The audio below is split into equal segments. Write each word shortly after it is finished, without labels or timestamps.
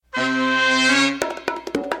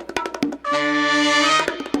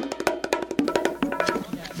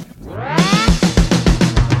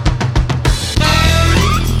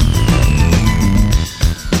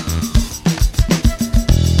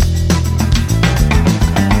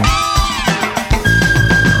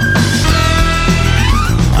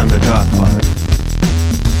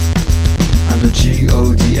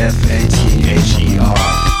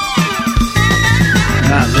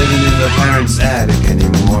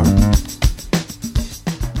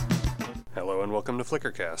welcome to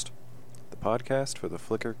flickrcast. The podcast for the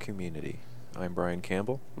Flickr community. I'm Brian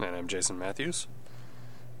Campbell. And I'm Jason Matthews.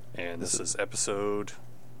 And this is episode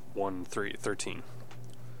 13.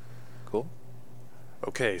 Cool.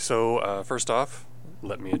 Okay, so first off,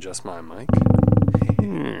 let me adjust my mic.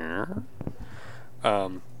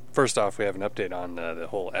 First off, we have an update on the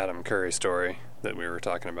whole Adam Curry story that we were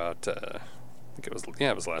talking about. I think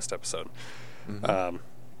it was last episode. Mm-hmm.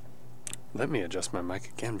 Let me adjust my mic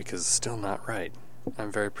again because it's still not right.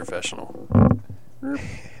 I'm very professional.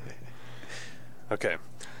 Okay.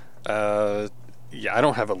 I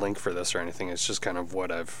don't have a link for this or anything. It's just kind of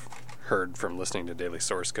what I've heard from listening to Daily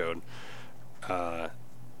Source Code.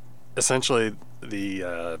 Essentially,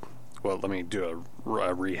 let me do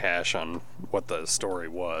a rehash on what the story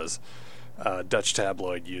was. Dutch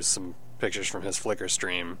tabloid used some pictures from his Flickr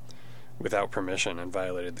stream without permission and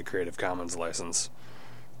violated the Creative Commons license.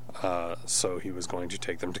 So he was going to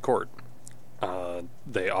take them to court.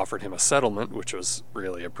 They offered him a settlement, which was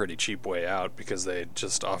really a pretty cheap way out because they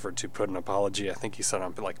just offered to put an apology. I think he said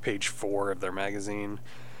on like page 4 of their magazine,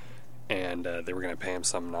 and they were going to pay him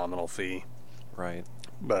some nominal fee. Right.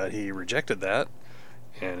 But he rejected that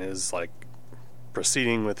and is like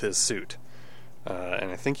proceeding with his suit.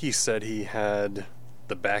 And I think he said he had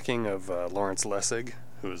the backing of Lawrence Lessig,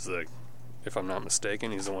 who is if I'm not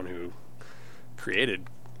mistaken, he's the one who created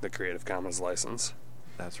the Creative Commons license.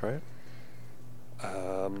 That's right.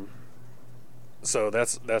 So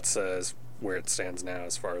that's where it stands now,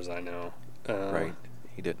 as far as I know. Right.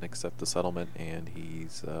 He didn't accept the settlement, and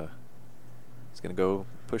he's going to go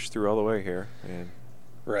push through all the way here. And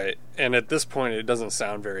right. And at this point, it doesn't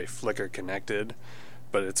sound very Flickr connected,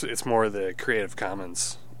 but it's more the Creative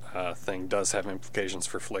Commons thing does have implications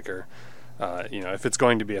for Flickr. If it's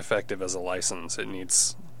going to be effective as a license, there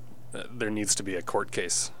needs to be a court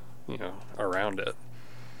case, around it.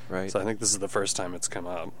 Right. So I think this is the first time it's come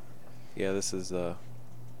up. Yeah, this is, at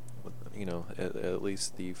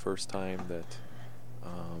least the first time that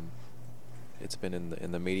it's been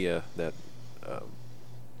in the media that,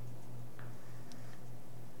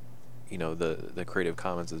 the Creative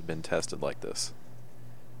Commons has been tested like this.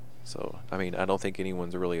 So, I don't think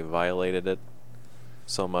anyone's really violated it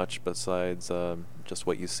so much besides just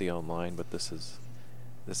what you see online, but this is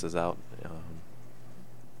out,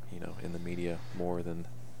 in the media more than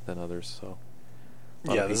others. So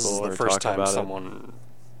yeah, this is the first time someone.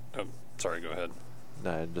 Oh, sorry, go ahead.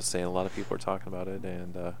 No, just saying, a lot of people are talking about it,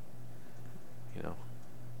 and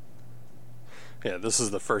Yeah, this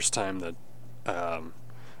is the first time that a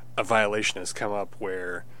violation has come up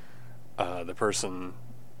where the person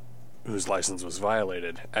whose license was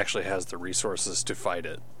violated actually has the resources to fight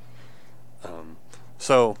it.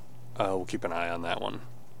 So we'll keep an eye on that one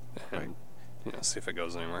and see if it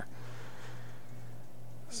goes anywhere.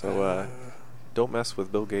 So don't mess with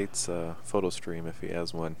Bill Gates' photo stream if he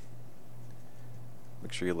has one.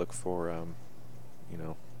 Make sure you look for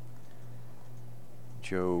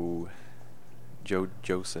Joe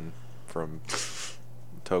Josen from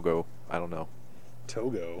Togo. I don't know.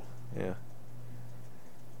 Togo? Yeah.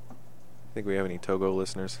 Think we have any Togo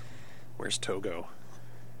listeners? Where's Togo?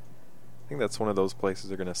 I think that's one of those places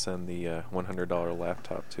they're going to send the $100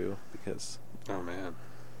 laptop to, because oh man,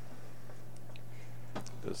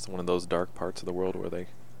 it's one of those dark parts of the world where they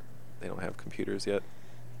don't have computers yet,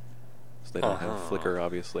 so they don't have Flickr,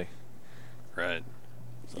 obviously. Right.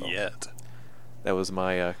 So yet. That was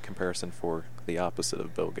my comparison for the opposite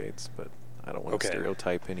of Bill Gates, but I don't want to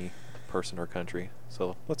stereotype any person or country,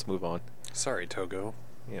 so let's move on. Sorry, Togo.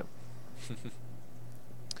 Yep.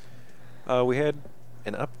 We had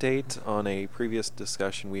an update on a previous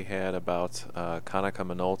discussion we had about Konica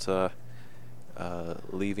Minolta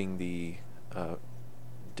leaving the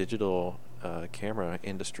digital camera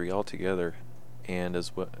industry altogether, and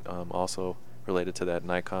as also related to that,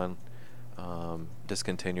 Nikon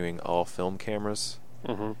discontinuing all film cameras.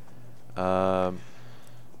 Mm-hmm.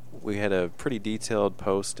 We had a pretty detailed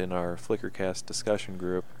post in our flickrcast discussion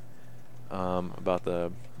group about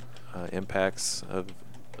the impacts of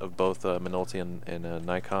both Minolta and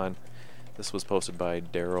Nikon. This was posted by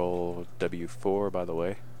Daryl W4, by the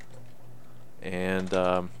way. And,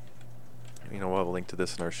 we'll have a link to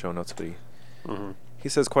this in our show notes, but he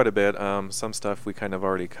says quite a bit. Some stuff we kind of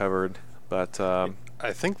already covered, but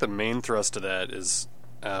I think the main thrust of that is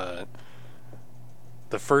the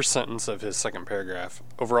first sentence of his second paragraph.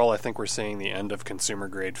 Overall, I think we're seeing the end of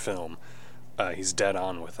consumer-grade film. He's dead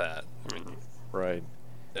on with that. Right.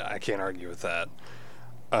 I can't argue with that.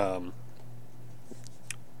 But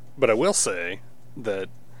I will say that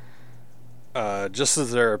just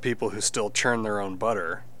as there are people who still churn their own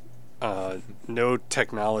butter, no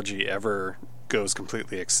technology ever goes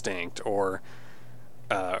completely extinct, or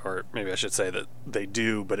maybe I should say that they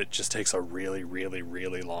do, but it just takes a really, really,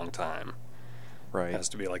 really long time. Right. It has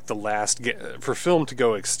to be like the last for film to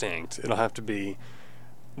go extinct. It'll have to be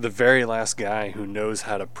the very last guy who knows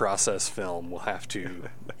how to process film will have to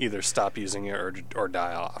either stop using it or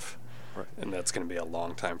die off. Right. And that's going to be a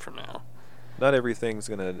long time from now. Not everything's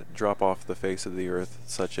going to drop off the face of the earth,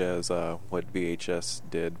 such as what VHS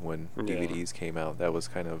did when DVDs came out. That was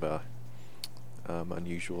kind of a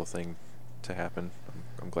unusual thing to happen.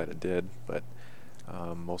 I'm glad it did, but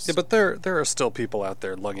most... Yeah, but there are still people out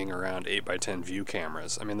there lugging around 8x10 view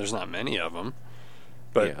cameras. I mean, there's not many of them,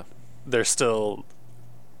 but there's still...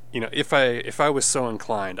 if I was so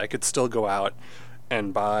inclined, I could still go out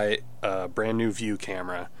and buy a brand new view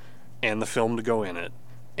camera and the film to go in it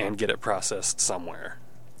and get it processed somewhere,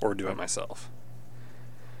 or do it myself.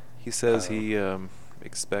 He says he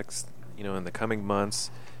expects, in the coming months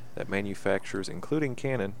that manufacturers, including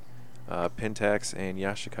Canon, Pentax, and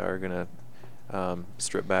Yashica, are going to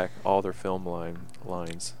strip back all their film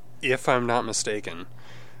lines. If I'm not mistaken,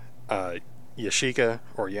 Yashica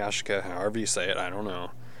or Yashica, however you say it, I don't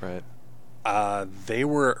know. Right. They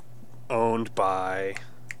were owned by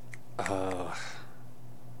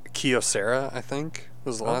Kyocera, I think,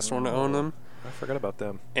 was the last one to own them. I forgot about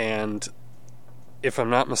them. And if I'm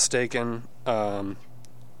not mistaken,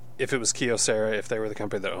 if it was Kyocera, if they were the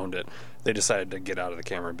company that owned it, they decided to get out of the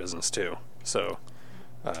camera business too. So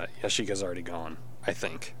Yashica's already gone, I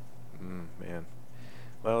think. Man.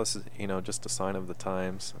 Well, this is, just a sign of the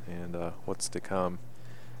times and what's to come.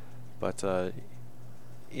 But,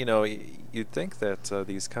 you'd think that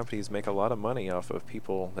these companies make a lot of money off of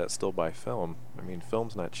people that still buy film. I mean,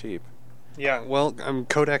 film's not cheap. Yeah, well,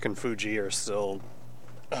 Kodak and Fuji are still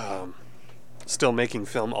making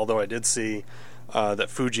film, although I did see that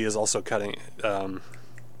Fuji is also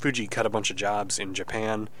Fuji cut a bunch of jobs in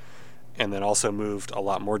Japan and then also moved a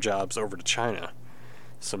lot more jobs over to China.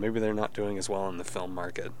 So maybe they're not doing as well in the film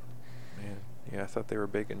market. Man, yeah, I thought they were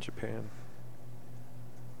big in Japan.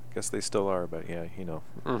 Guess they still are, but yeah,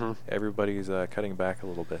 everybody's cutting back a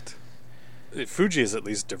little bit. Fuji is at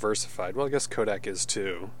least diversified. Well, I guess Kodak is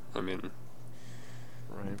too. I mean,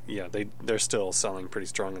 right? Yeah, they're still selling pretty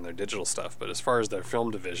strong in their digital stuff, but as far as their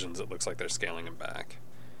film divisions, it looks like they're scaling them back.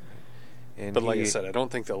 But like I said, I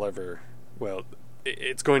don't think they'll ever. Well,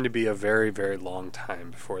 it's going to be a very, very long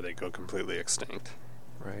time before they go completely extinct.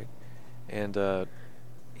 Right, and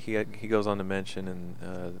he goes on to mention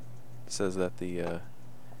and says that the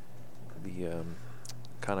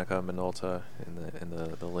Konica Minolta and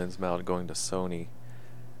the lens mount going to Sony,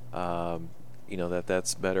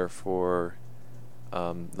 that's better for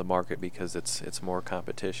the market because it's more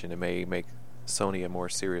competition. It may make Sony a more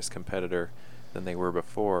serious competitor than they were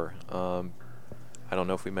before. I don't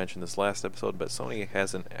know if we mentioned this last episode, but Sony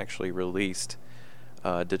hasn't actually released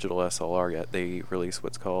digital SLR yet. They released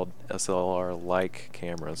what's called SLR-like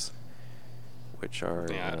cameras, which are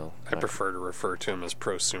I prefer to refer to them as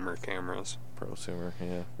prosumer cameras. Prosumer,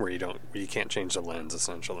 yeah. Where you can't change the lens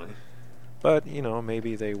essentially. But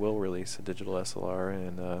maybe they will release a digital SLR,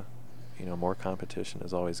 and more competition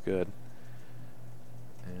is always good.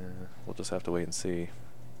 And we'll just have to wait and see.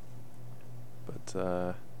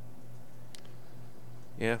 But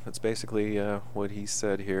yeah, that's basically what he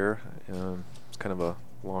said here. It's kind of a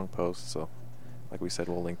long post, so like we said,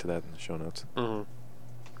 we'll link to that in the show notes. Mm-hmm.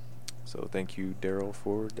 So thank you, Daryl,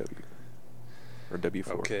 for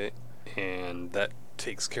W4. Okay, and that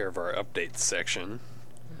takes care of our updates section.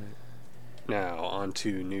 Right. Now on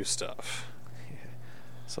to new stuff. Yeah.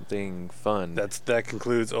 Something fun. That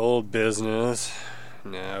concludes old business.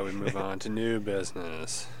 Now we move on to new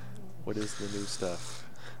business. What is the new stuff?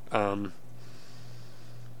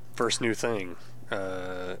 First new thing.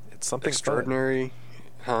 It's something extraordinary.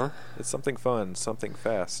 Fun. Huh? It's something fun. Something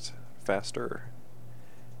faster.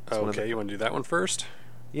 Okay, you want to do that one first?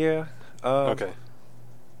 Yeah. Okay.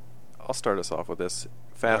 I'll start us off with this.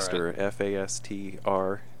 Faster, right.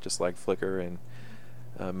 F-A-S-T-R, just like Flickr and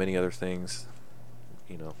many other things,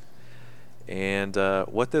 And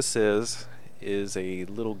what this is a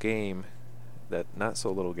little game, not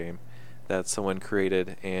so little game, that someone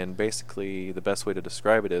created. And basically, the best way to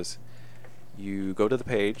describe it is you go to the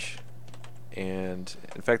page, and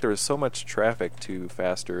in fact, there was so much traffic to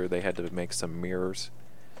Faster, they had to make some mirrors.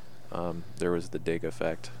 There was the dig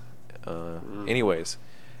effect. Anyways,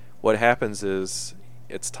 what happens is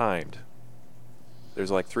it's timed.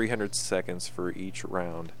 There's like 300 seconds for each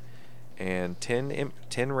round, and 10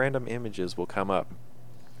 random images will come up,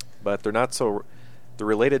 but they're not so. They're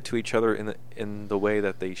related to each other in the way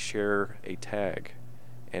that they share a tag,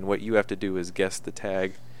 and what you have to do is guess the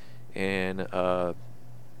tag in the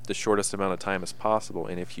shortest amount of time as possible.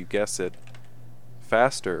 And if you guess it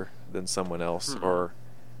faster than someone else, or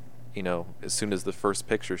as soon as the first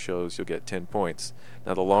picture shows, you'll get 10 points.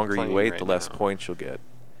 Now, the longer you wait, the less points you'll get.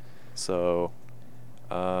 So,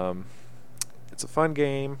 it's a fun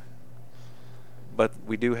game, but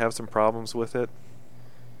we do have some problems with it.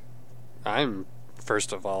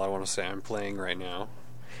 First of all, I want to say I'm playing right now,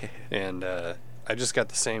 and I just got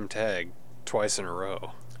the same tag twice in a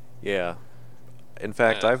row. Yeah. In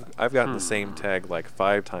fact, I've gotten the same tag like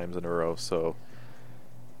 5 times in a row, so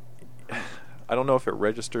I don't know if it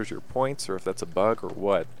registers your points or if that's a bug or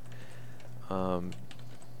what.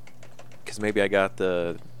 Because maybe I got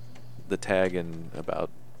the tag in about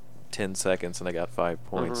 10 seconds and I got 5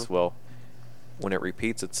 points. Well, when it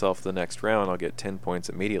repeats itself the next round, I'll get 10 points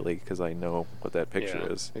immediately because I know what that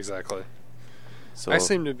picture is. Exactly. So I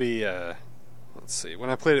seem to be, let's see, when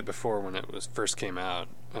I played it before when it first came out,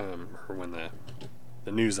 or when the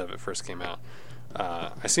news of it first came out,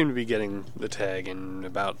 I seem to be getting the tag in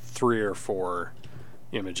about 3 or 4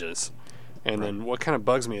 images. And then what kind of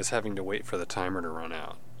bugs me is having to wait for the timer to run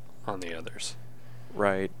out on the others.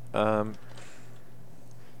 Right.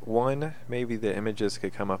 One, maybe the images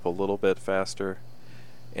could come up a little bit faster.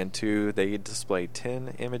 And 2, they display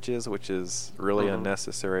 10 images, which is really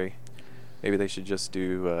unnecessary. Maybe they should just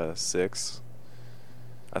do 6.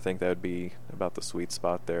 I think that would be about the sweet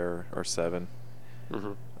spot there, or 7.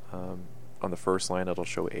 On the first line, it'll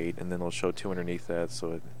show 8, and then it'll show 2 underneath that.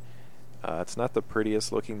 So it's not the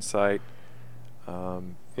prettiest looking site.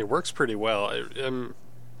 It works pretty well.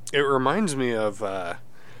 It reminds me of, I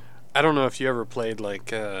don't know if you ever played,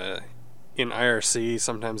 like, in IRC,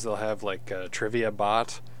 sometimes they'll have, like, a trivia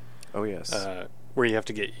bot. Oh, yes. Where you have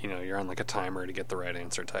to get, you're on, like, a timer to get the right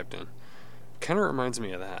answer typed in. Kind of reminds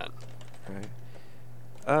me of that.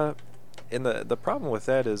 Right. And the problem with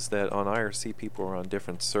that is that on IRC, people are on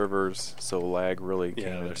different servers, so lag really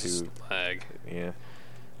came into lag. Yeah.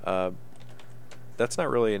 That's not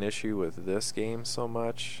really an issue with this game so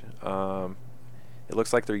much. It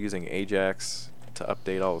looks like they're using Ajax to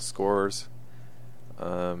update all the scores.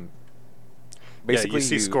 Basically, you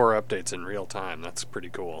see score updates in real time. That's pretty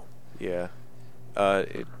cool. Yeah.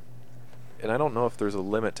 And I don't know if there's a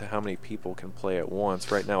limit to how many people can play at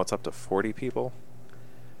once. Right now, it's up to 40 people.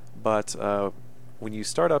 But when you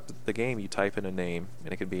start up the game, you type in a name,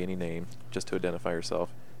 and it could be any name, just to identify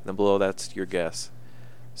yourself. And then below that's your guess.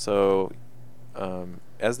 So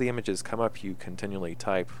as the images come up, you continually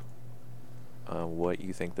type what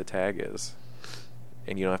you think the tag is.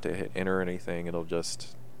 And you don't have to hit enter or anything. It'll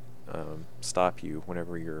just stop you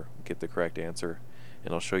whenever you get the correct answer. And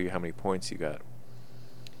it'll show you how many points you got.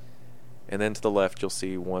 And then to the left, you'll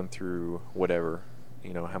see 1 through whatever,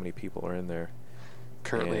 how many people are in there.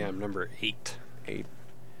 Currently, I'm number 8. 8.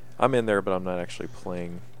 I'm in there, but I'm not actually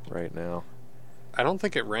playing right now. I don't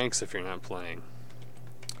think it ranks if you're not playing.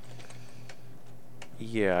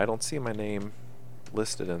 Yeah, I don't see my name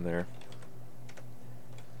listed in there.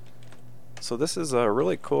 So this is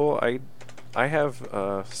really cool. I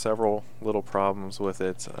have several little problems with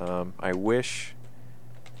it. I wish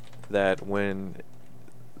that when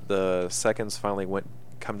the seconds finally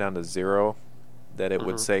come down to 0, that it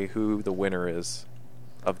would say who the winner is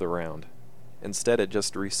of the round. Instead, it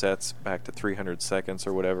just resets back to 300 seconds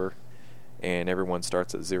or whatever, and everyone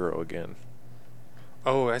starts at 0 again.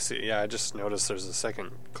 Oh, I see. Yeah, I just noticed there's a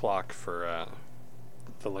second clock for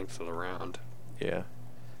the length of the round. Yeah.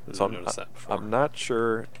 So I'm not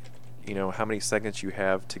sure, how many seconds you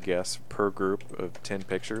have to guess per group of 10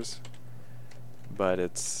 pictures, but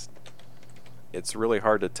it's really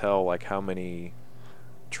hard to tell, like, how many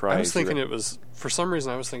tries. I was thinking it was, for some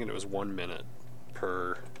reason, 1 minute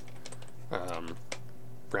per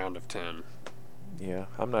round of 10. Yeah,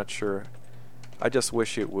 I'm not sure. I just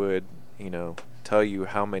wish it would, tell you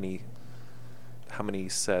how many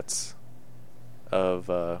sets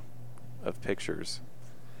of pictures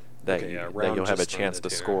that you'll have a chance to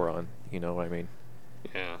score on. You know what I mean?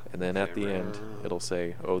 Yeah. And then at the end, it'll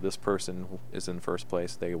say, "Oh, this person is in first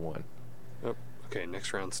place. They won." Oh, okay.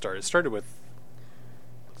 Next round started. It started with.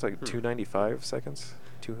 It's like 295 seconds.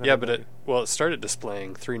 Yeah, but it started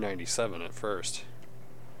displaying 397 at first.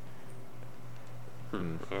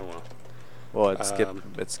 Oh well. Well,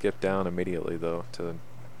 it skipped down immediately though to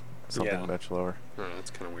something much lower. Oh,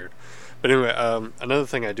 that's kind of weird. But anyway, another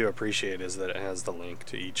thing I do appreciate is that it has the link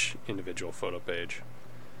to each individual photo page.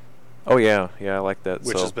 Oh yeah, I like that.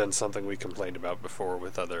 Which has been something we complained about before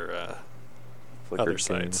with other Flickr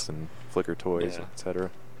sites and Flickr toys,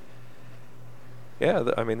 etc. Yeah,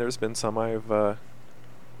 there's been some I've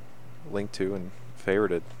linked to and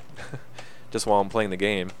favorited. just while I'm playing the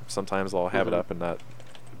game. Sometimes I'll have it up and not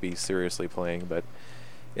be seriously playing, but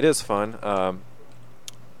it is fun.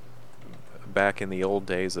 Back in the old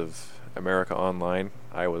days of America Online,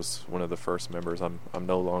 I was one of the first members. I'm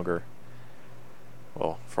no longer.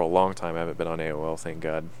 Well, for a long time I haven't been on AOL, thank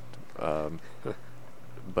God.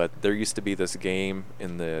 But there used to be this game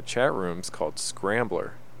in the chat rooms called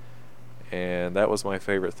Scrambler, and that was my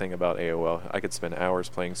favorite thing about AOL. I could spend hours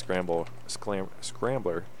playing Scrambler,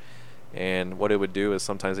 and what it would do is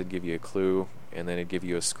sometimes it'd give you a clue, and then it'd give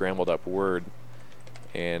you a scrambled up word,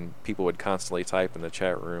 and people would constantly type in the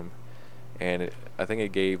chat room, and I think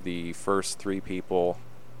it gave the first 3 people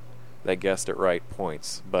that guessed it right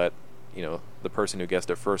points, but the person who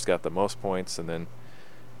guessed it first got the most points, and then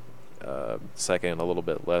second a little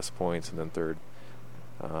bit less points, and then third.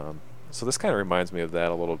 So this kind of reminds me of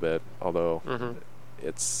that a little bit, although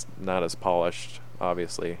it's not as polished,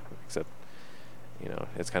 obviously, except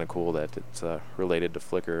it's kind of cool that it's related to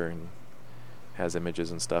Flickr and has images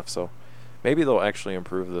and stuff. So maybe they'll actually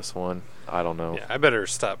improve this one. I don't know. Yeah, I better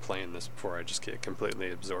stop playing this before I just get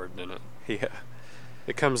completely absorbed in it. Yeah.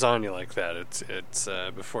 It comes on you like that. It's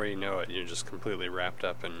before you know it, you're just completely wrapped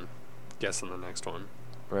up in guessing the next one.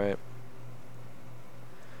 Right.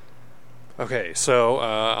 Okay, so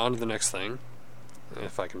on to the next thing.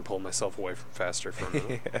 If I can pull myself away from faster for a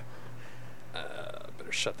minute. Yeah.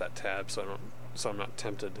 Better shut that tab so I'm not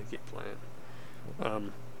tempted to keep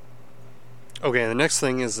playing. Okay, the next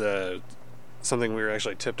thing is something we were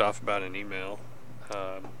actually tipped off about in email.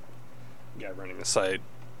 Guy running the site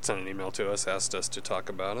sent an email to us, asked us to talk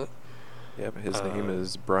about it. Yep, his name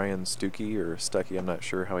is Brian Stuckey, or Stuckey. I'm not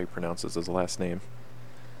sure how he pronounces his last name.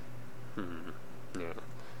 Yeah.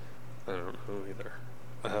 I don't know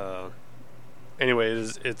either. Anyway,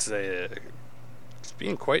 it's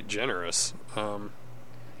being quite generous.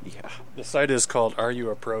 Yeah. The site is called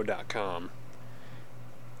areyouapro.com,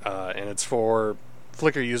 and it's for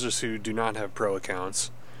Flickr users who do not have pro accounts.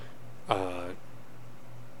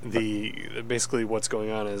 Basically what's going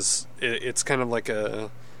on is it's kind of like a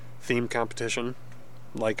theme competition,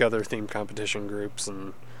 like other theme competition groups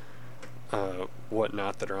and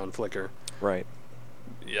whatnot that are on Flickr. Right.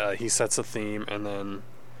 Yeah, he sets a theme, and then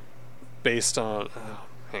based on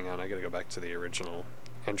hang on, I gotta go back to the original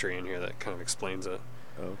entry in here that kind of explains it.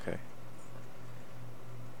 Okay.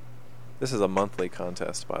 This is a monthly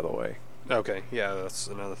contest, by the way. Okay, yeah, that's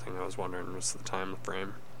another thing I was wondering was the time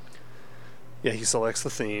frame. Yeah, he selects the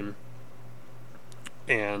theme,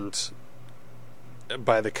 and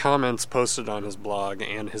by the comments posted on his blog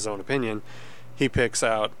and his own opinion, he picks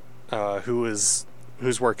out whose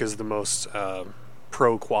work is the most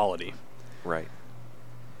pro quality. Right.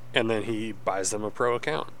 And then he buys them a pro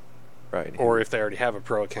account. Right. Or if they already have a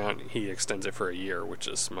pro account, he extends it for a year, which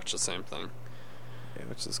is much the same thing. Yeah,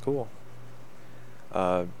 which is cool.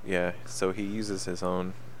 Yeah, so he uses his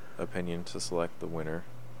own opinion to select the winner.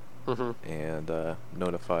 And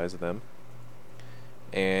notifies them.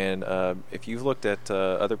 And if you've looked at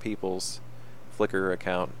other people's Flickr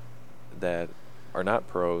account that are not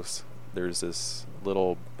pros, there's this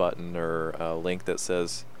little button or link that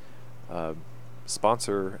says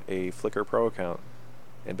sponsor a Flickr Pro account,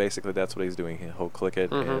 and basically that's what he's doing. He'll click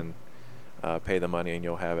it and pay the money, and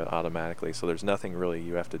you'll have it automatically. So there's nothing really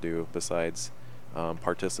you have to do besides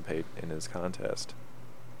participate in his contest.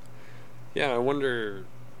 Yeah, I wonder.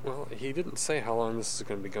 Well, he didn't say how long this is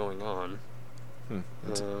going to be going on.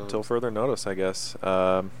 Until further notice, I guess.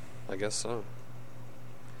 I guess so.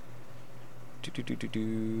 Let's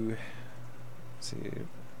see.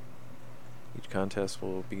 Each contest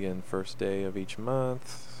will begin first day of each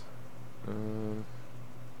month.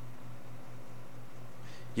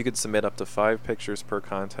 You could submit up to 5 pictures per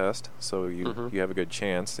contest, so you have a good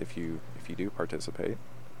chance if you do participate.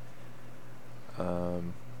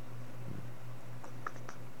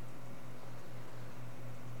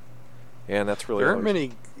 And that's really there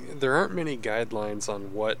aren't many guidelines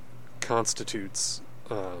on what constitutes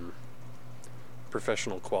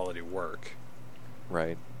professional quality work.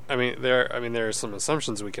 Right. I mean there are some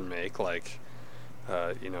assumptions we can make, like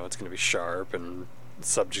it's going to be sharp and the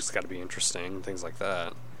subject's got to be interesting, things like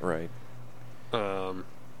that. Right.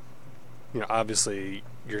 Obviously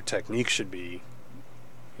your technique should be,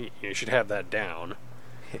 you should have that down.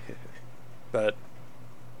 But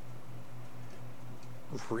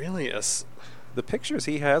really, the pictures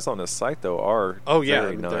he has on his site though are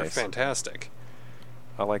very nice. They're fantastic.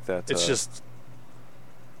 I like that. It's just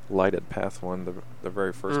lighted path one, the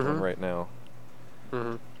very first one right now.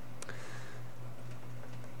 I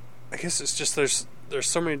guess it's just there's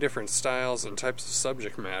so many different styles and types of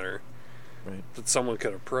subject matter that someone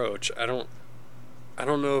could approach. I don't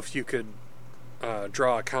know if you could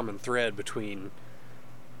draw a common thread between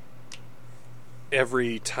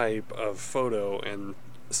every type of photo and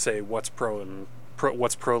say what's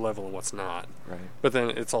what's pro level and what's not. Right. But then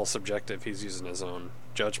it's all subjective. He's using his own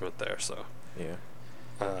judgment there, so Yeah.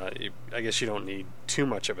 I guess you don't need too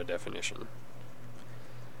much of a definition.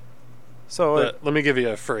 So Let me give you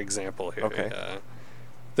a for example here. Okay.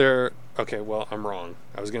 Okay, well, I'm wrong.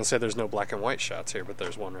 I was going to say there's no black and white shots here, but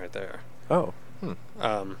there's one right there. Oh.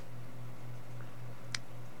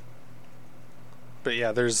 But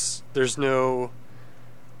yeah, there's no.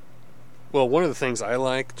 Well, one of the things I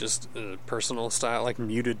like, just personal style, like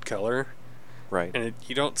muted color, Right. and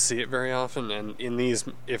you don't see it very often. And in these,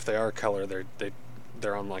 if they are color,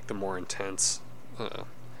 they're on like the more intense,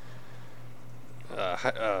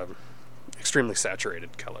 extremely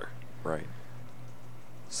saturated color. Right.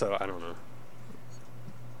 So I don't know.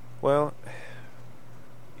 Well,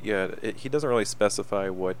 yeah, he doesn't really specify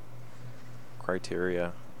what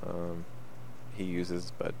criteria he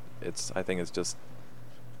uses, but I think it's just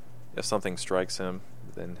if something strikes him,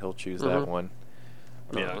 then he'll choose that one.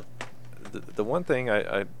 Yeah. The one thing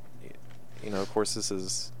I of course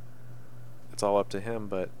it's all up to him,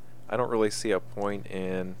 but I don't really see a point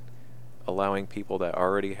in allowing people that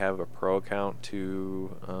already have a pro account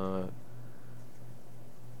to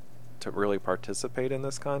really participate in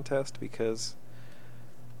this contest, because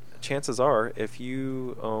chances are if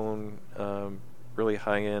you own really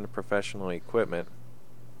high-end professional equipment,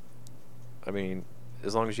 I mean,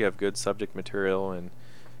 as long as you have good subject material and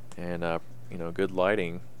good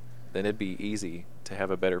lighting, then it'd be easy to have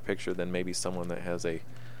a better picture than maybe someone that has a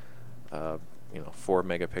 4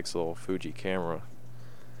 megapixel Fuji camera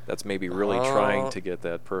that's maybe really trying to get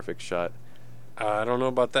that perfect shot. I don't know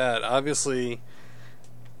about that. Obviously,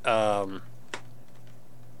 if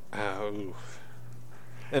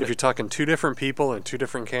you're talking two different people and two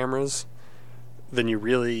different cameras, then you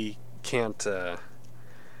really can't.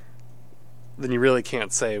 Then you really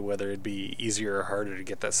can't say whether it'd be easier or harder to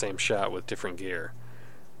get that same shot with different gear.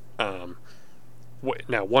 Now,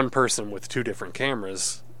 one person with two different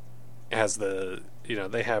cameras has they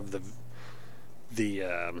have the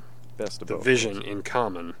best of the both vision worlds. in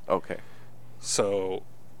common. Okay. So,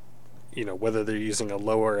 whether they're using a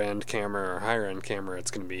lower end camera or higher end camera,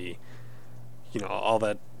 it's going to be, all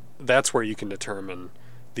that. That's where you can determine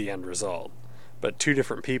the end result. But two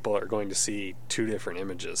different people are going to see two different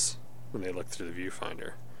images when they look through the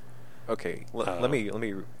viewfinder. Okay. Let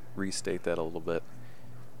me restate that a little bit.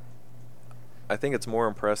 I think it's more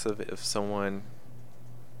impressive if someone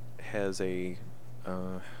has a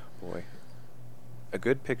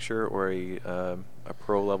good picture or a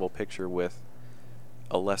pro level picture with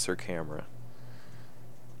a lesser camera,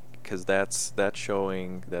 because that's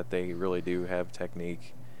showing that they really do have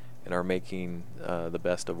technique and are making the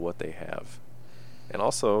best of what they have. And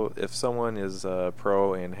also, if someone is a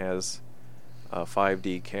pro and has a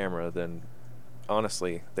 5D camera, then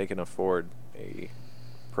honestly they can afford a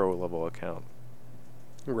pro level account.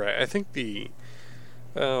 Right. I think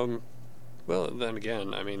well, then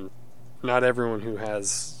again, I mean, not everyone who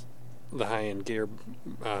has the high-end gear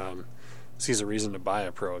sees a reason to buy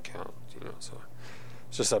a pro account, so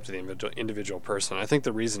it's just up to the individual person. I think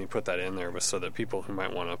the reason he put that in there was so that people who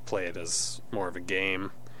might want to play it as more of a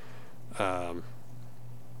game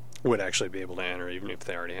would actually be able to enter, even if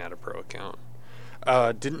they already had a pro account.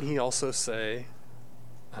 Didn't he also say,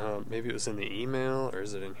 maybe it was in the email, or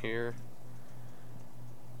is it in here?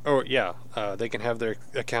 Oh, yeah. They can have their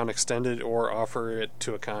account extended or offer it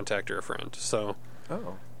to a contact or a friend. So,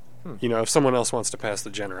 if someone else wants to pass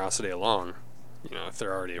the generosity along, if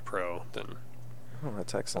they're already a pro, then... Oh,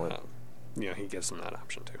 that's excellent. He gives them that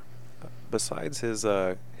option, too. Besides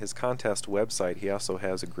his contest website, he also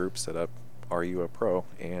has a group set up, Are You a Pro?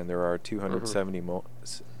 And there are 270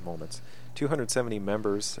 270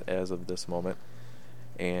 members as of this moment,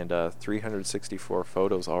 and 364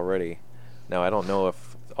 photos already. Now, I don't know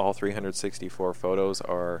if all 364 photos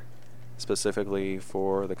are specifically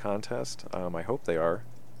for the contest. I hope they are,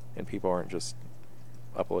 and people aren't just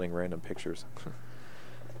uploading random pictures.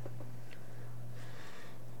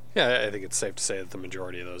 Yeah, I think it's safe to say that the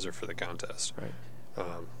majority of those are for the contest. Right.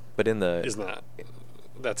 But in the... Isn't that...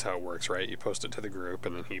 That's how it works, right? You post it to the group,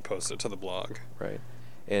 and then he posts it to the blog. Right.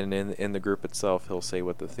 And in the group itself, he'll say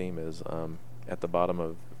what the theme is. At the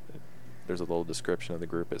bottom there's a little description of the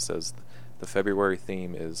group. It says the February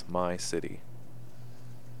theme is My City.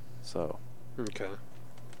 So, okay,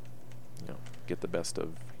 get the best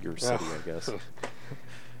of your city, I guess.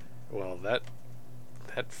 Well, that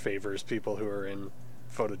favors people who are in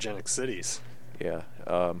photogenic cities. Yeah,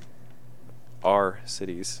 our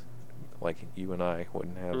cities, like you and I,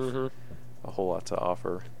 wouldn't have a whole lot to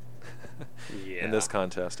offer Yeah. in this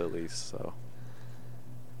contest, at least. So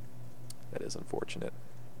that is unfortunate.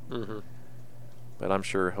 Mm-hmm. But I'm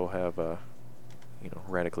sure he'll have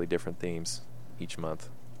radically different themes each month.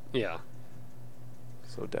 Yeah.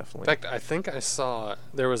 So definitely. In fact, I think I saw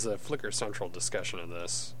there was a Flickr Central discussion of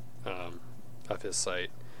this, of his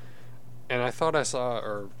site, and I thought I saw,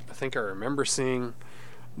 or I think I remember seeing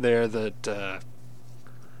there that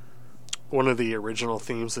one of the original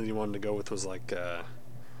themes that he wanted to go with was like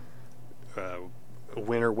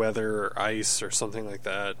winter weather or ice or something like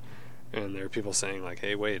that, and there are people saying like,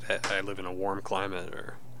 "Hey, wait, I live in a warm climate,"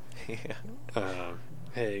 or Yeah.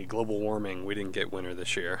 "Hey, global warming, we didn't get winter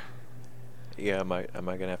this year." Yeah, am I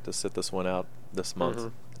gonna have to sit this one out this month?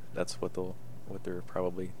 Mm-hmm. That's what they're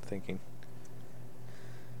probably thinking.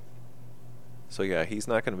 So yeah, he's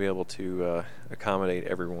not going to be able to accommodate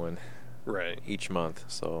everyone Right. each month.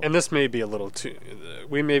 So And this may be a little too.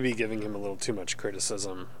 We may be giving him a little too much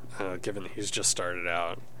criticism, given that he's just started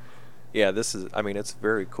out. yeah, this is. I mean, it's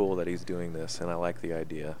very cool that he's doing this, and I like the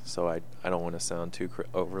idea. So I don't want to sound too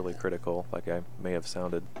overly critical, like I may have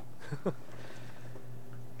sounded.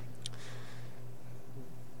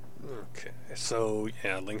 Okay, so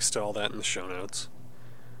yeah, links to all that in the show notes.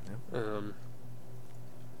 Yep.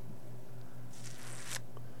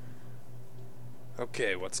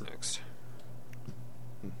 Okay, what's next?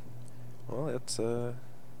 Well, that's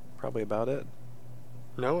probably about it.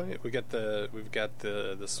 No, wait, we've got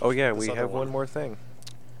this. Oh yeah, this we other have one more thing.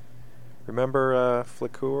 Remember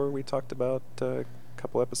Flickr we talked about a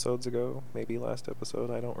couple episodes ago, maybe last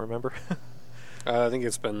episode, I don't remember. I think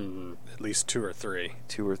it's been at least 2 or 3.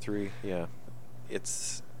 2 or 3, yeah.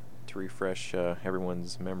 It's to refresh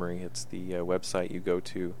everyone's memory. It's the website you go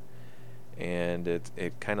to, and it's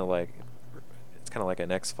kind of like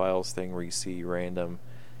an X-Files thing where you see random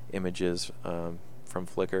images from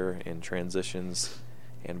Flickr and transitions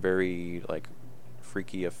and very like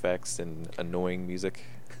freaky effects and annoying music.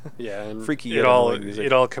 Yeah, and freaky it yet all annoying music.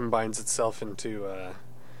 it all combines itself into a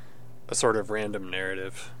sort of random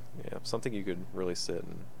narrative. Yeah, something you could really sit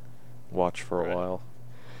and watch for a while.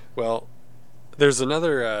 Well, there's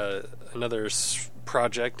another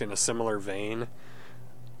project in a similar vein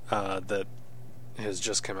that has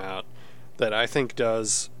just come out that I think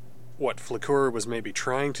does what Flickr was maybe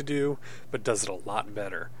trying to do, but does it a lot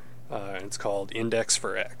better. It's called Index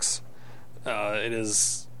for X. It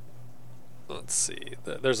is. Let's see.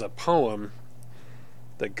 There's a poem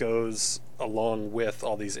that goes along with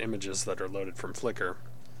all these images that are loaded from Flickr.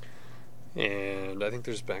 And I think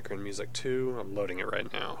there's background music too. I'm loading it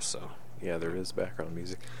right now, so. Yeah, there is background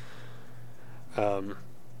music. Let's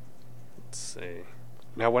see.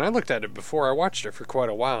 Now, when I looked at it before, I watched it for quite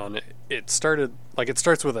a while, and it started like it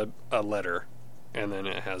starts with a letter, and then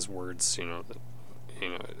it has words.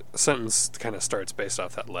 A sentence kind of starts based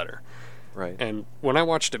off that letter. Right. And when I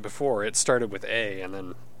watched it before, it started with A, and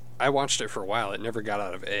then I watched it for a while. It never got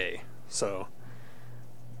out of A, so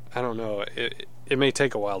I don't know. It may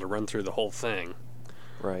take a while to run through the whole thing.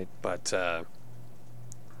 Right. But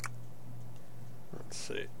let's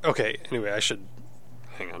see. Okay. Anyway, I should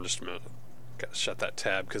hang on just a minute. Gotta shut that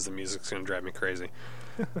tab because the music's gonna drive me crazy.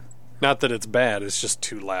 Not that it's bad; it's just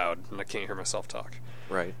too loud, and I can't hear myself talk.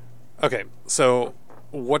 Right. Okay. So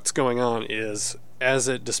what's going on is, as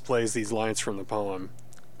it displays these lines from the poem,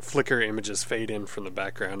 Flickr images fade in from the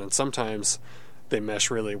background, and sometimes they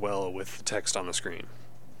mesh really well with the text on the screen.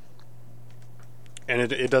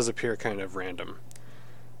 And it does appear kind of random.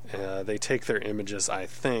 They take their images, I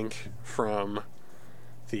think, from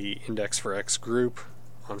the Index for X group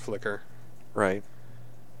on Flickr, Right.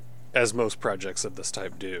 as most projects of this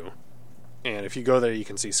type do. And if you go there, you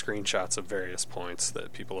can see screenshots of various points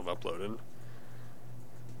that people have uploaded.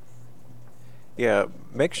 Yeah,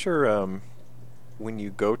 make sure when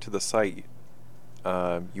you go to the site,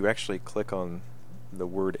 you actually click on the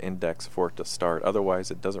word index for it to start.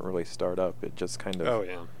 Otherwise, it doesn't really start up. It just kind of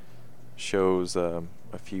shows a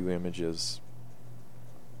few images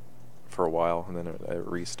for a while, and then it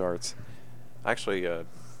restarts. Actually,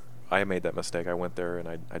 I made that mistake. I went there, and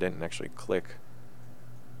I didn't actually click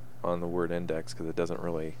on the word index because it doesn't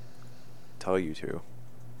really tell you to.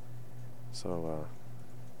 So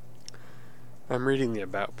I'm reading the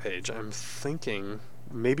About page. I'm thinking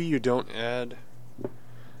maybe you don't add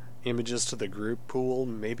images to the group pool.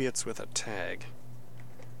 Maybe it's with a tag.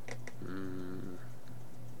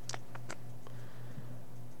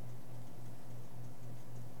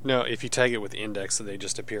 No, if you tag it with index, they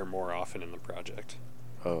just appear more often in the project.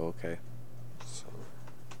 oh, okay. So.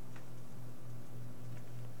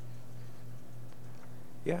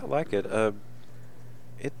 Yeah, I like it.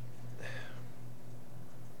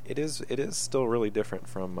 It is still really different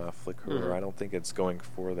from Flickr. Mhm. I don't think it's going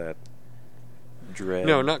for that dread.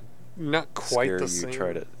 No, not quite scare the you same.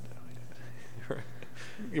 try to.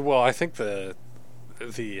 Well, I think the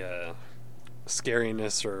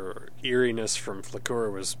scariness or eeriness from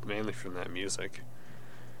Flickur was mainly from that music.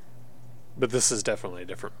 But this is definitely a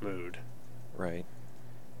different mood. Right.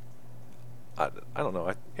 I don't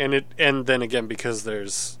know. And then again, because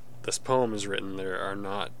this poem is written, there are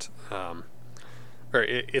not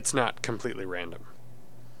it's not completely random.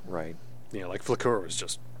 Right. Like Flickur was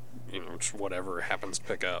just just whatever happens to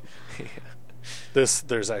pick up. Yeah.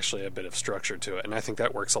 There's actually a bit of structure to it, and I think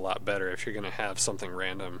that works a lot better if you're going to have something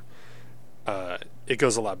random. It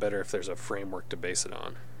goes a lot better if there's a framework to base it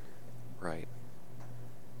on. Right.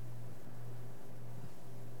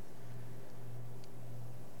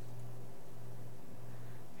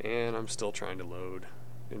 And I'm still trying to load.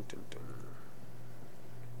 Dun, dun, dun.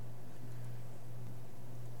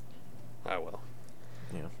 Well.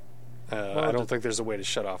 Yeah. I don't think there's a way to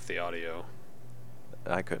shut off the audio.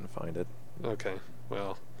 I couldn't find it. Okay.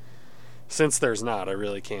 Well, since there's not, I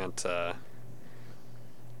really can't. I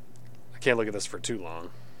can't look at this for too long.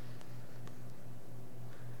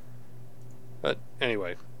 But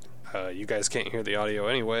anyway, you guys can't hear the audio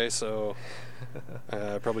anyway, so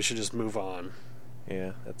I probably should just move on.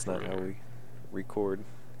 Yeah, that's not how we record.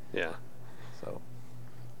 Yeah. So.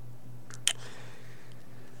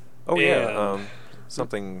 Oh yeah.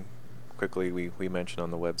 Something quickly we mentioned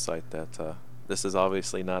on the website that this is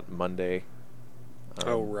obviously not Monday.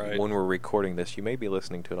 Right. When we're recording this, you may be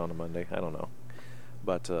listening to it on a Monday. I don't know,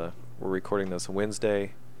 but we're recording this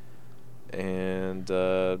Wednesday, and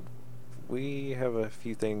we have a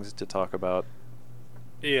few things to talk about.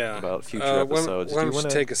 Yeah. About future episodes. Why don't you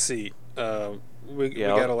take a seat? We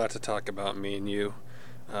got a lot to talk about, me and you.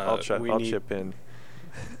 I'll chip in.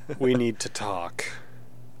 We need to talk.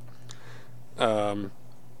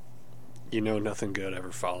 Nothing good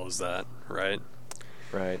ever follows that, right?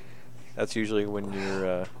 Right. That's usually when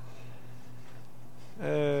you're.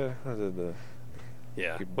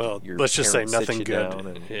 Yeah. Well, let's just say nothing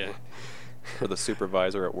good. Yeah. For the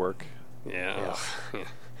supervisor at work. Yeah.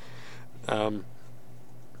 Yeah.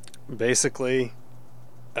 Basically,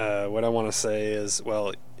 what I want to say is,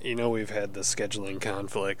 well, we've had the scheduling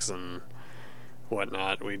conflicts and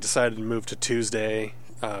whatnot. We decided to move to Tuesday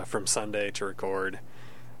from Sunday to record,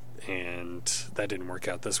 and that didn't work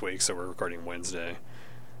out this week, so we're recording Wednesday.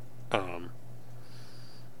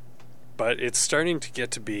 But it's starting to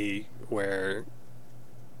get to be where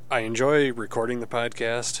I enjoy recording the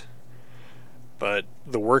podcast, but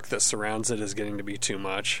the work that surrounds it is getting to be too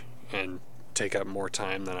much and take up more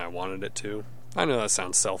time than I wanted it to. I know that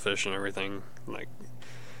sounds selfish and everything, like,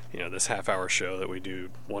 this half-hour show that we do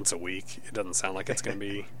once a week, it doesn't sound like it's going to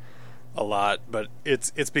be a lot, but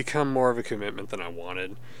it's become more of a commitment than I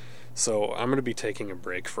wanted. So I'm going to be taking a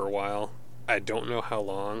break for a while. I don't know how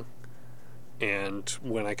long, and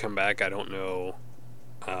when I come back, I don't know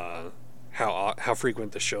how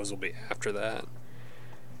frequent the shows will be after that.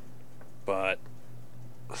 But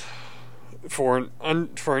for an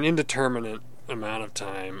indeterminate amount of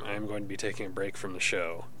time, I am going to be taking a break from the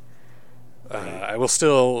show. I'll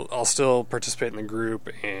still participate in the group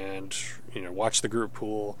and watch the group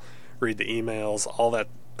pool, read the emails, all that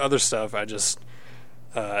other stuff. I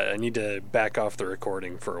need to back off the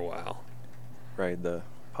recording for a while. Right, the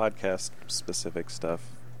podcast specific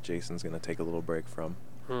stuff Jason's going to take a little break from.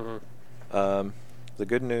 Mm-hmm. The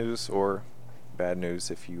good news, or bad news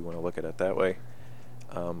if you want to look at it that way,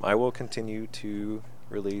 I will continue to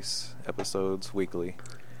release episodes weekly.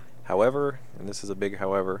 However, and this is a big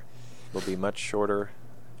however, they'll be much shorter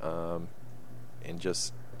and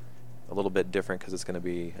just a little bit different because it's going to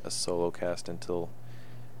be a solo cast until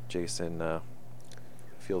Jason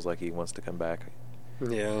feels like he wants to come back.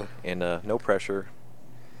 Yeah. And no pressure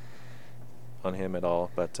on him at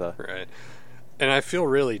all, but right. And I feel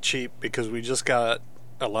really cheap because we just got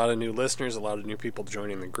a lot of new listeners, a lot of new people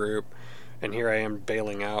joining the group, and here I am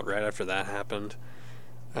bailing out right after that happened.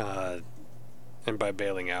 And by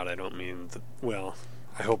bailing out, I don't mean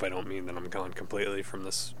I hope I don't mean that I'm gone completely from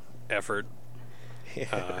this effort.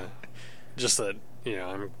 Just that,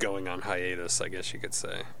 I'm going on hiatus, I guess you could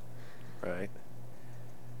say. Right.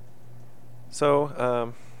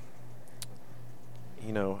 So,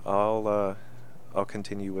 I'll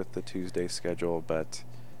continue with the Tuesday schedule, but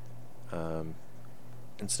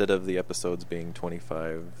instead of the episodes being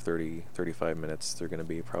 25, 30, 35 minutes, they're going to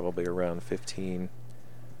be probably around 15,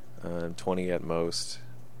 20 at most,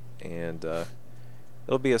 and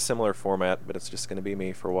it'll be a similar format, but it's just going to be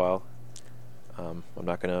me for a while. I'm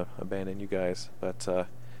not going to abandon you guys, but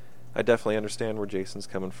I definitely understand where Jason's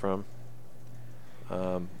coming from.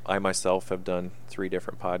 I myself have done 3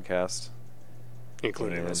 different podcasts,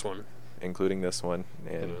 including this one. Including this one,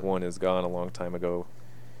 and one is gone a long time ago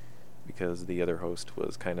because the other host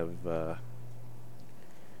was kind of. Well,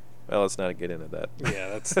 let's not get into that.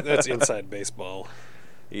 Yeah, that's inside baseball.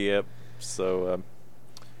 Yep. So.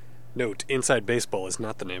 Note: Inside Baseball is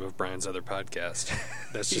not the name of Brian's other podcast.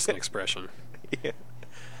 That's just an expression. Yeah.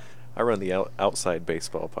 I run the Outside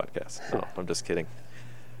Baseball podcast. No, I'm just kidding.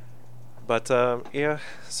 But, yeah,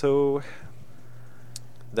 so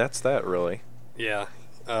that's that, really. Yeah.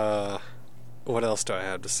 What else do I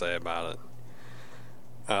have to say about it?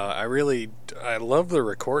 I love the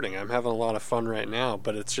recording. I'm having a lot of fun right now,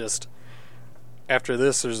 but it's just, after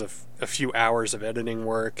this, there's a few hours of editing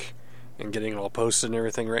work and getting it all posted and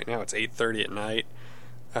everything. Right now it's 8:30 at night.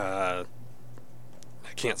 I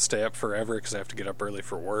can't stay up forever because I have to get up early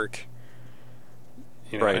for work.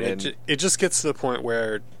 You know, right, and it just gets to the point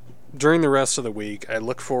where during the rest of the week I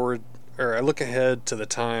look ahead to the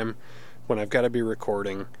time when I've got to be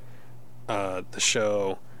recording the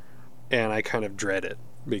show, and I kind of dread it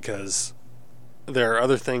because there are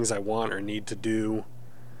other things I want or need to do,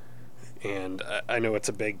 and I know it's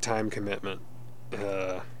a big time commitment.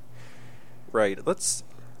 Right. Let's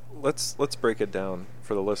break it down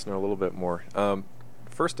for the listener a little bit more.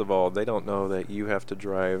 First of all, they don't know that you have to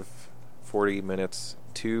drive 40 minutes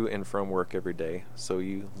to and from work every day, so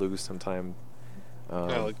you lose some time.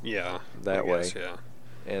 Yeah. That way. Yeah.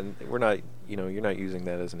 And we're not, you're not using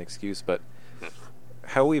that as an excuse, but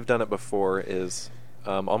how we've done it before is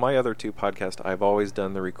on my other 2 podcasts, I've always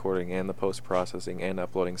done the recording and the post-processing and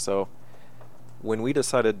uploading. So when we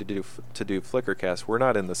decided to do flickrcast, we're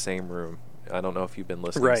not in the same room. I don't know if you've been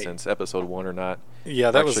listening since episode 1 or not.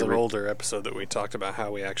 Yeah, that was an older episode that we talked about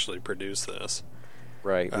how we actually produce this.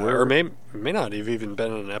 Right. Or may not have even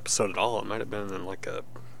been in an episode at all. It might have been in like a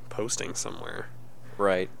posting somewhere.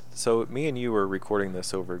 Right. So me and you were recording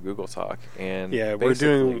this over Google Talk, and yeah, we're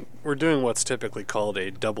doing what's typically called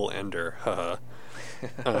a double ender,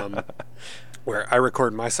 where I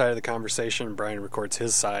record my side of the conversation, Brian records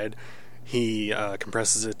his side. He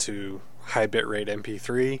compresses it to high bitrate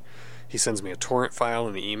MP3. He sends me a torrent file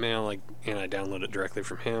in the email, and I download it directly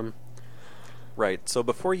from him. Right. So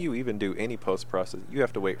before you even do any post-process, you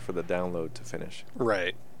have to wait for the download to finish.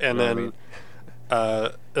 Right. And then,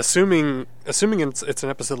 assuming it's an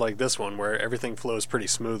episode like this one where everything flows pretty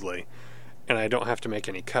smoothly, and I don't have to make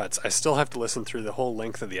any cuts, I still have to listen through the whole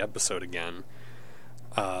length of the episode again,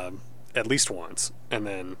 at least once, and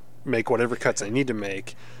then make whatever cuts I need to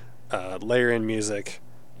make, layer in music,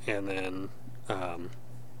 and then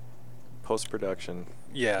post-production.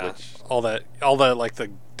 Yeah, all that like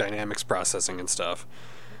the dynamics processing and stuff.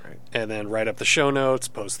 Right. And then write up the show notes,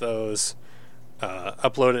 post those,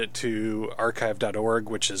 upload it to archive.org,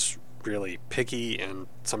 which is really picky and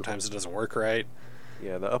sometimes it doesn't work right.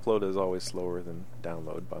 Yeah, the upload is always slower than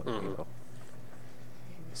download, but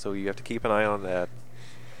so you have to keep an eye on that.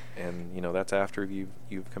 And that's after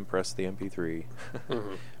you've compressed the MP3.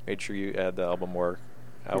 Made sure you add the album artwork.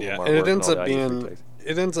 And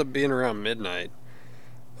it ends up being around midnight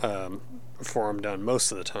before I'm done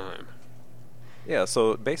most of the time. Yeah,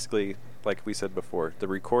 so basically, like we said before, the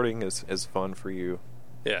recording is fun for you.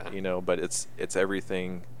 Yeah. But it's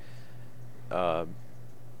everything. I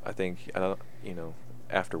think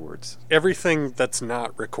afterwards. Everything that's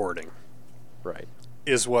not recording. Right.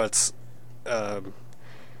 Is what's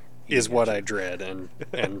what I dread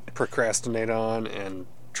and procrastinate on and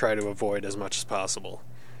try to avoid as much as possible.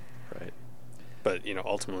 Right. But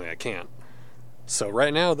ultimately I can't. So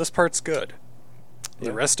right now this part's good.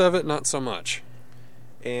 The rest of it not so much.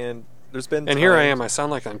 And there's been here I am. I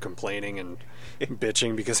sound like I'm complaining and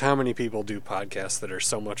bitching because how many people do podcasts that are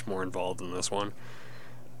so much more involved than this one?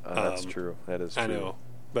 That's true. That is true. I know,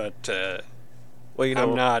 but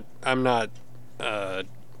well, I'm not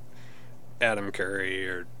Adam Curry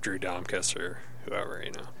or Drew Domkus or whoever.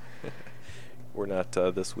 We're not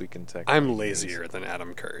This Week in Tech. I'm lazier than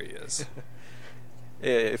Adam Curry is.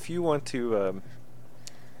 If you want to,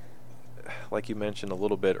 like you mentioned a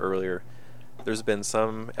little bit earlier, there's been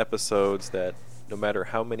some episodes that no matter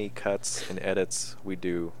how many cuts and edits we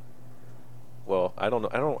do, well, I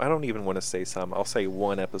don't even want to say some. I'll say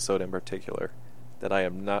one episode in particular that I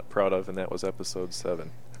am not proud of, and that was episode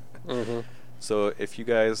 7. Mm-hmm. So if you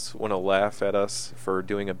guys want to laugh at us for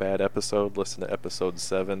doing a bad episode, listen to episode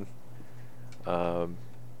 7. Don't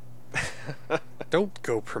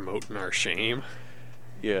go promoting our shame.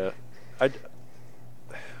 Yeah,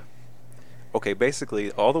 Okay,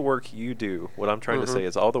 basically, all the work you do, what I'm trying to Mm-hmm. say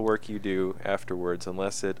is all the work you do afterwards,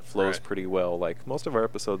 unless it flows Right. pretty well, like most of our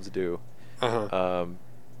episodes do, Uh-huh.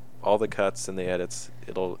 all the cuts and the edits,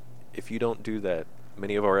 if you don't do that,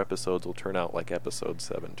 many of our episodes will turn out like episode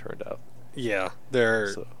 7 turned out. Yeah,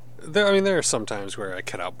 So, I mean, there are some times where I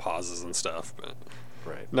cut out pauses and stuff, but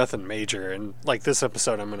right, nothing major. And like this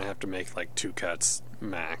episode, I'm going to have to make like 2 cuts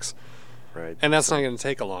max. right. And that's not going to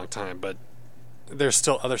take a long time, but there's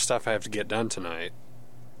still other stuff I have to get done tonight.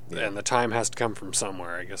 Yeah. And the time has to come from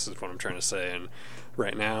somewhere, I guess is what I'm trying to say. And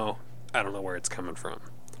right now, I don't know where it's coming from.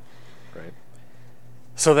 Right.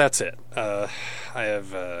 So that's it. I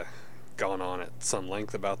have gone on at some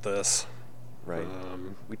length about this. Right.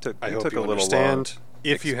 We I took hope a you little understand. long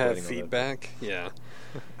If you have explaining all that. feedback, yeah.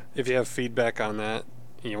 If you have feedback on that,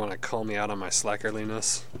 you want to call me out on my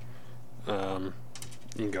slackerliness, you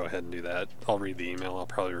can go ahead and do that. I'll read the email. I'll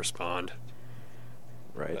probably respond.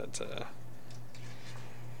 Right.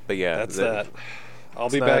 But yeah, that's that. I'll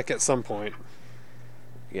be not- back at some point.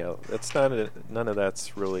 Yeah, that's none of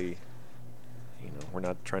that's really, we're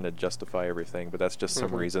not trying to justify everything, but that's just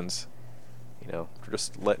some Mhm. reasons.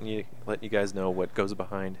 Just letting you guys know what goes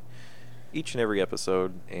behind each and every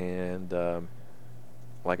episode, and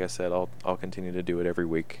like I said, I'll continue to do it every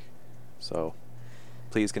week. So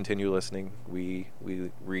please continue listening. We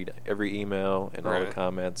read every email and all the Right.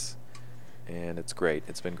 comments, and it's great.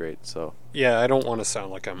 It's been great. So Yeah, I don't want to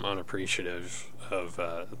sound like I'm unappreciative of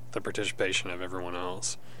the participation of everyone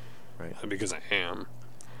else, right. because I am.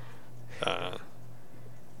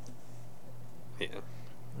 Yeah.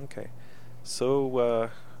 Okay. So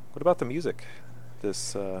what about the music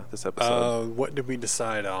this episode? What did we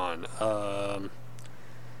decide on?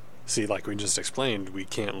 See, like we just explained, we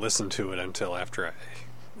can't listen to it until after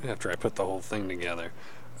I put the whole thing together.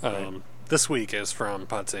 Right. This week is from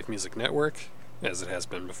PodSafe Music Network, as it has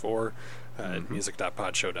been before, at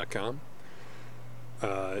music.podshow.com.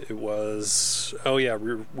 It was we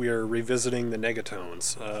are revisiting the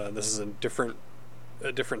Negatones. This is a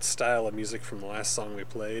different style of music from the last song we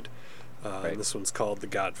played. Right. This one's called The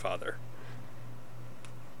Godfather.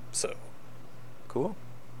 So, Cool.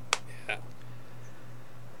 yeah.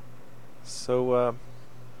 So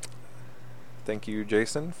thank you,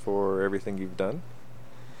 Jason, for everything you've done.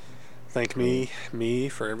 Thank me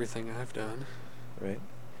for everything I've done. Right.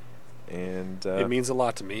 And It means a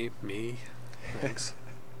lot to me. Me. Thanks.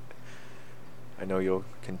 I know you'll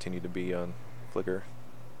continue to be on Flickr.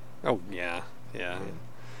 Oh, yeah. Yeah.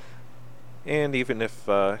 And even if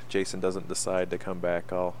Jason doesn't decide to come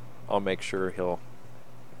back, I'll make sure he'll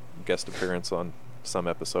guest appearance on some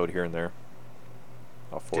episode here and there.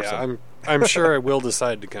 I'll force him. I'm sure I will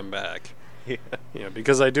decide to come back. Yeah.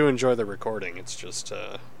 Because I do enjoy the recording. It's just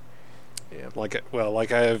Yeah. like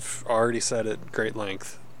I've already said at great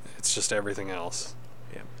length. It's just everything else.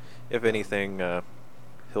 Yeah. If anything,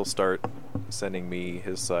 he'll start sending me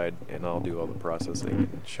his side, and I'll do all the processing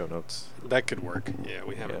and show notes. That could work. Yeah,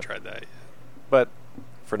 we haven't Yeah. tried that yet. But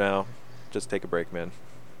for now, just take a break, man.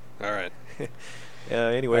 All right.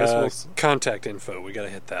 Anyways, Contact info. We got to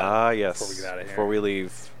hit that. yes. Before we get out of here. Before we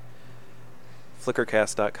leave,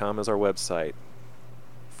 flickrcast.com is our website.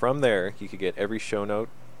 From there, you could get every show note,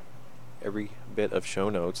 every bit of show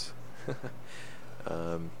notes.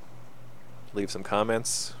 Leave some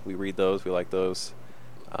comments. We read those. We like those.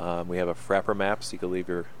 We have a Frapper map, so you can leave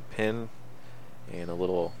your pin and a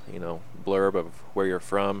little, blurb of where you're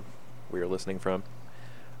from, where you're listening from.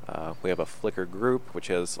 We have a Flickr group, which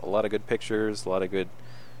has a lot of good pictures, a lot of good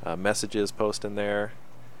messages posted in there.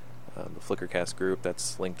 The Flickrcast group,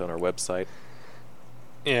 that's linked on our website.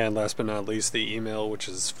 And last but not least, the email, which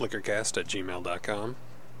is flickrcast@gmail.com.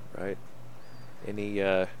 Right.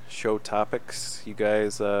 Any show topics, you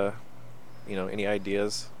guys, any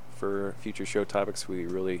ideas for future show topics? We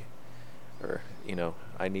really,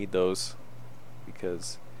 I need those,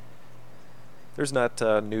 because there's not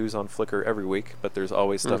news on Flickr every week, but there's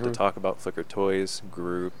always stuff to talk about. Flickr toys,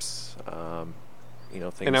 groups,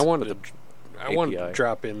 things. And I wanted to API.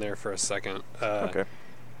 drop in there for a second. Okay.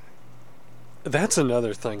 That's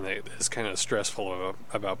another thing that is kind of stressful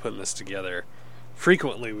about putting this together.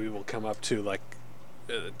 Frequently, we will come up to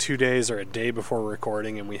 2 days or a day before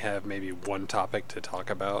recording, and we have maybe one topic to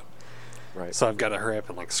talk about. Right. So I've got to hurry up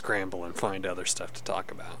and scramble and find other stuff to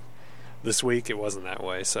talk about. This week it wasn't that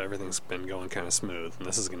way, so everything's been going kind of smooth, and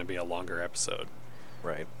this is going to be a longer episode.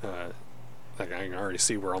 Right. I can already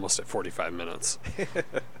see we're almost at 45 minutes,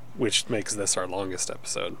 which makes this our longest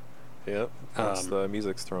episode. Yep. Once the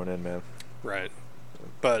music's thrown in, man. Right.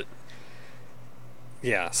 But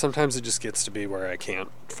yeah, sometimes it just gets to be where I can't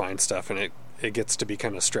find stuff, and it gets to be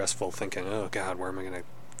kind of stressful thinking, oh God, where am I going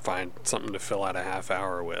to find something to fill out a half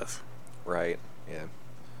hour with. Right, yeah.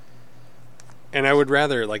 And I would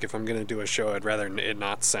rather, like, if I'm going to do a show, I'd rather it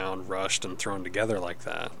not sound rushed and thrown together like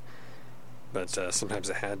that. But sometimes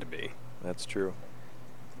it had to be. That's true.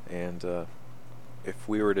 And if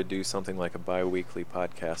we were to do something like a bi-weekly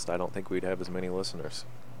podcast, I don't think we'd have as many listeners.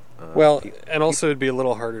 And also it'd be a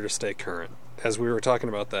little harder to stay current. As we were talking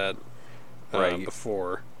about that right.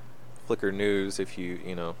 before. Flickr News, if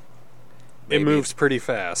you know... It moves pretty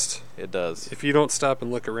fast. It does. If you don't stop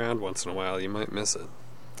and look around once in a while, you might miss it.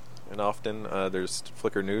 And often there's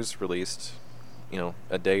Flickr News released,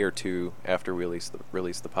 a day or two after we release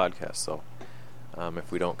the podcast. So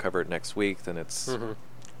if we don't cover it next week, then it's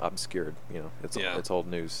obscured. It's old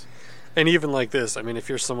news. And even like this, I mean, if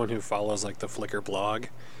you're someone who follows like the Flickr blog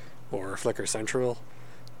or Flickr Central,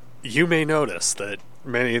 you may notice that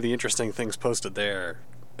many of the interesting things posted there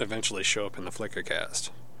eventually show up in the flickrcast.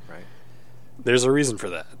 Right. There's a reason for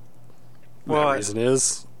that. Well, the reason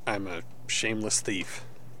is I'm a shameless thief.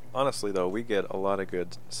 Honestly, though, we get a lot of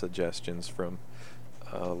good suggestions from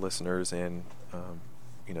listeners and,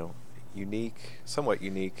 somewhat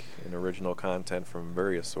unique and original content from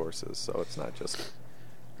various sources. So it's not just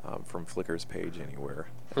from Flickr's page anywhere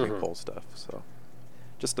that we pull stuff. So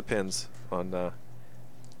just depends on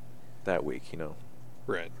that week,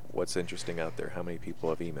 Right. what's interesting out there, how many people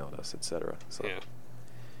have emailed us, etc. So yeah.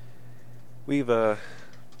 We've kind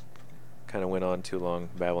of went on too long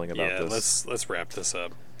babbling about this. Let's wrap this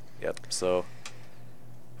up. Yep. So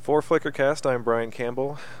for Flickrcast, I'm Brian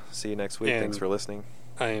Campbell. See you next week. And thanks for listening.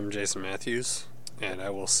 I am Jason Matthews, and I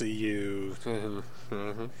will see you.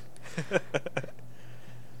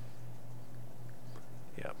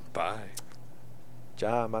 Yeah. Bye.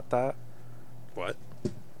 Ja mata. What?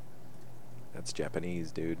 That's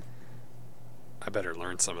Japanese, dude. I better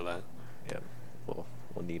learn some of that. Yeah.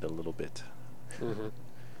 We'll need a little bit.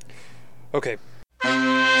 Okay. I'm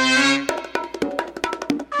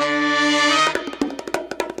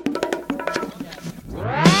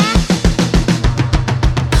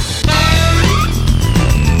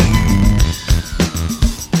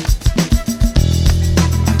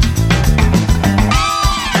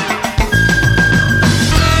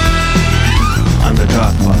the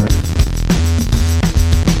Godfather.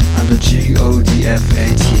 I'm the Godfather.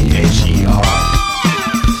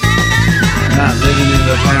 Not living in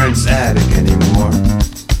the parents' attic anymore,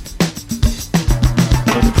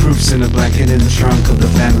 but the proof's in a blanket in the trunk of the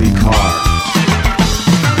family car.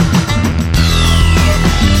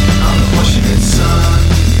 I'm the fortunate son.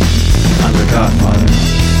 I'm the Godfather.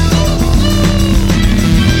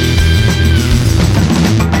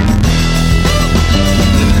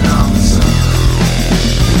 Living on the sun.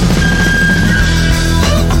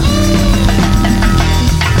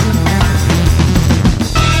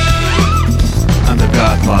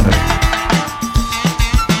 Godfather.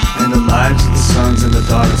 And the lives of the sons and the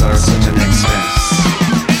daughters are such an expense.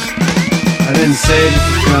 I didn't say this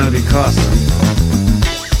was gonna be costly,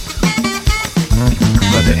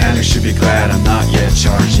 but the annex should be glad I'm not yet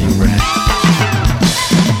charging rent.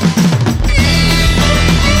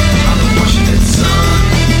 I'm the fortunate son.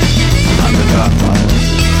 I'm the Godfather.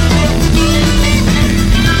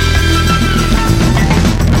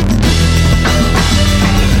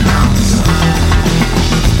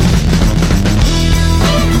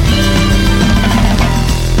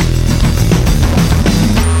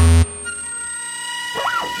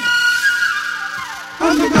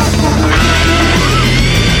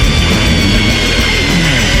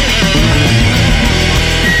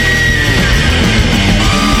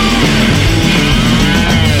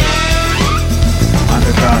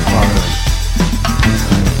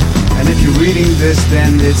 Reading this,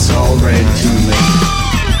 then it's already too late.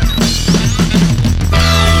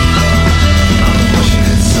 I'm the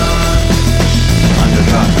fortunate son. I'm the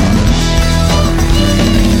Godfather.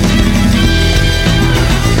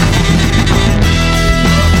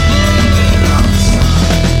 I'm the son.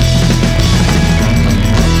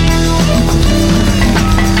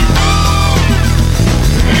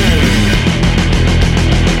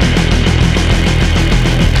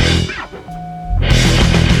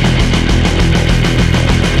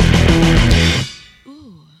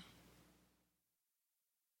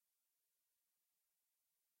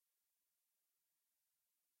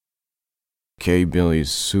 K.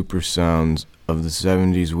 Billy's super sounds of the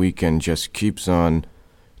 70s weekend just keeps on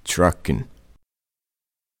trucking.